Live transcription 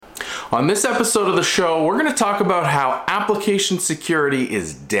On this episode of the show, we're going to talk about how application security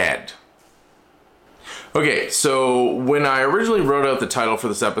is dead. Okay, so when I originally wrote out the title for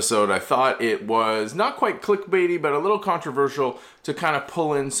this episode, I thought it was not quite clickbaity, but a little controversial to kind of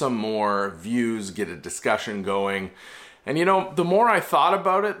pull in some more views, get a discussion going. And you know, the more I thought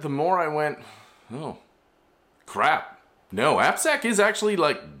about it, the more I went, oh, crap. No, AppSec is actually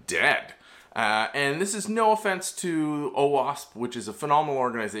dead. And this is no offense to OWASP, which is a phenomenal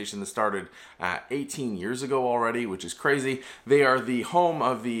organization that started 18 years ago already, which is crazy. They are the home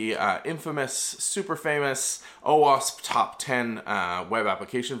of the infamous, super famous OWASP Top 10 web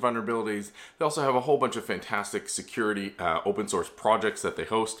application vulnerabilities. They also have a whole bunch of fantastic security open source projects that they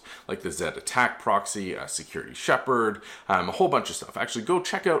host, like the Zed Attack Proxy, Security Shepherd, a whole bunch of stuff. Actually, go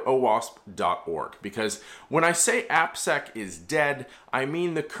check out owasp.org, because when I say AppSec is dead, I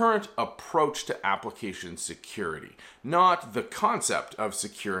mean the current approach to application security, not the concept of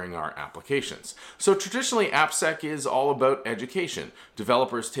securing our applications. So traditionally, AppSec is all about education.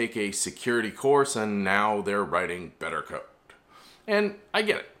 Developers take a security course and now they're writing better code. And I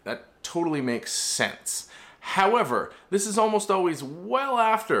get it. That totally makes sense. However, this is almost always well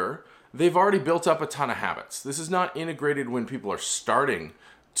after they've already built up a ton of habits. This is not integrated when people are starting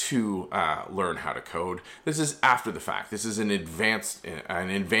to learn how to code. This is after the fact. This is an advancement, an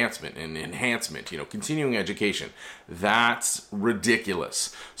enhancement, continuing education. That's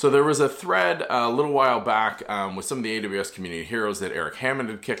ridiculous. So there was a thread a little while back with some of the AWS community heroes that Eric Hammond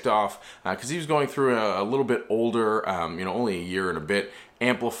had kicked off because he was going through a little bit older, only a year and a bit,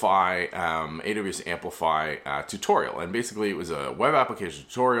 AWS Amplify tutorial. And basically it was a web application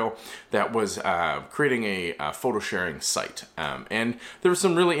tutorial that was creating a photo sharing site. And there was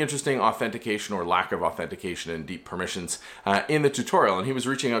some really interesting authentication or lack of authentication and deep permissions in the tutorial. And he was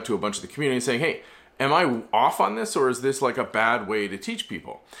reaching out to a bunch of the community saying, hey, am I off on this, or is this like a bad way to teach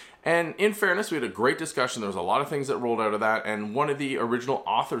people? And in fairness, we had a great discussion. There was a lot of things that rolled out of that. And one of the original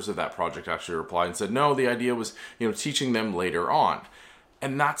authors of that project actually replied and said, no, the idea was, teaching them later on.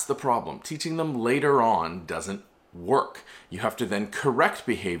 And that's the problem. Teaching them later on doesn't work. You have to then correct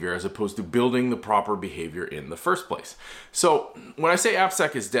behavior as opposed to building the proper behavior in the first place. So when I say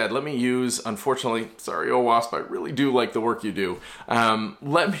AppSec is dead, let me use, unfortunately, sorry OWASP, I really do like the work you do. And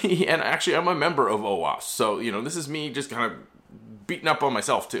actually I'm a member of OWASP. So, this is me just kind of beating up on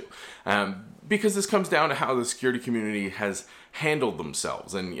myself too. Because this comes down to how the security community has handled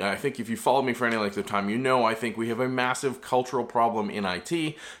themselves. And I think if you followed me for any length of time, I think we have a massive cultural problem in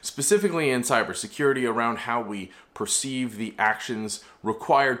IT, specifically in cybersecurity, around how we perceive the actions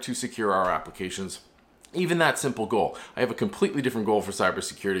required to secure our applications. Even that simple goal. I have a completely different goal for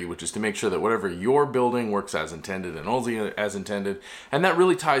cybersecurity, which is to make sure that whatever you're building works as intended and only as intended. And that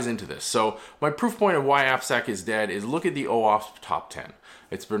really ties into this. So my proof point of why AppSec is dead is look at the OWASP Top 10.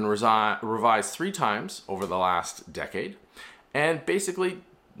 It's been revised 3 times over the last decade. And basically,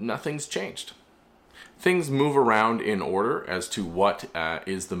 nothing's changed. Things move around in order as to what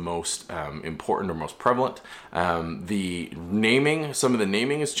is the most important or most prevalent. Some of the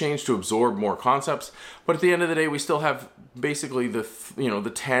naming has changed to absorb more concepts, but at the end of the day, we still have basically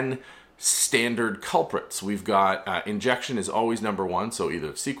the 10 standard culprits. We've got injection is always number one, so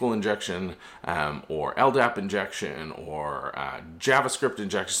either SQL injection or LDAP injection or JavaScript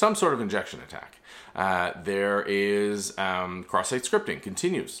injection, some sort of injection attack. There is cross-site scripting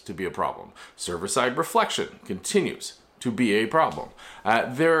continues to be a problem. Server-side reflection continues to be a problem.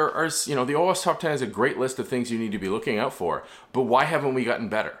 There are, the OWASP Top 10 is a great list of things you need to be looking out for, but why haven't we gotten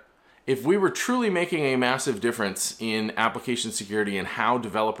better? If we were truly making a massive difference in application security and how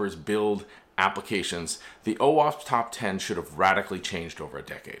developers build applications, the OWASP Top 10 should have radically changed over a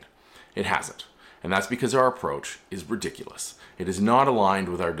decade. It hasn't. And that's because our approach is ridiculous. It is not aligned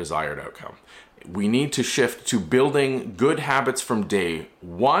with our desired outcome. We need to shift to building good habits from day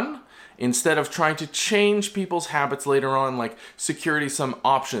one instead of trying to change people's habits later on, like security, some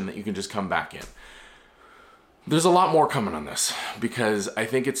option that you can just come back in. There's a lot more coming on this because I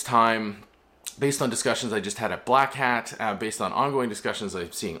think it's time, based on discussions I just had at Black Hat, based on ongoing discussions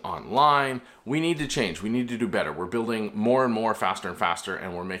I'm seeing online, we need to change. We need to do better. We're building more and more, faster and faster,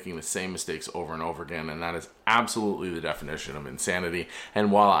 and we're making the same mistakes over and over again, and that is absolutely the definition of insanity.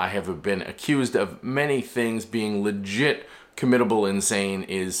 And while I have been accused of many things, being legit committable insane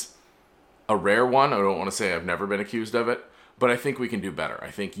is a rare one. I don't want to say I've never been accused of it, but I think we can do better.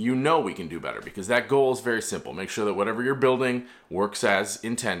 I think we can do better because that goal is very simple. Make sure that whatever you're building works as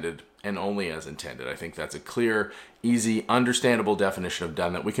intended and only as intended. I think that's a clear, easy, understandable definition of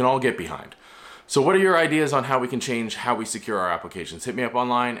done that we can all get behind. So what are your ideas on how we can change how we secure our applications? Hit me up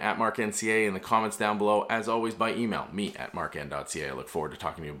online at MarkNCA in the comments down below. As always, by email, me@markn.ca. I look forward to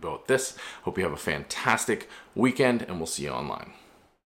talking to you about this. Hope you have a fantastic weekend, and we'll see you online.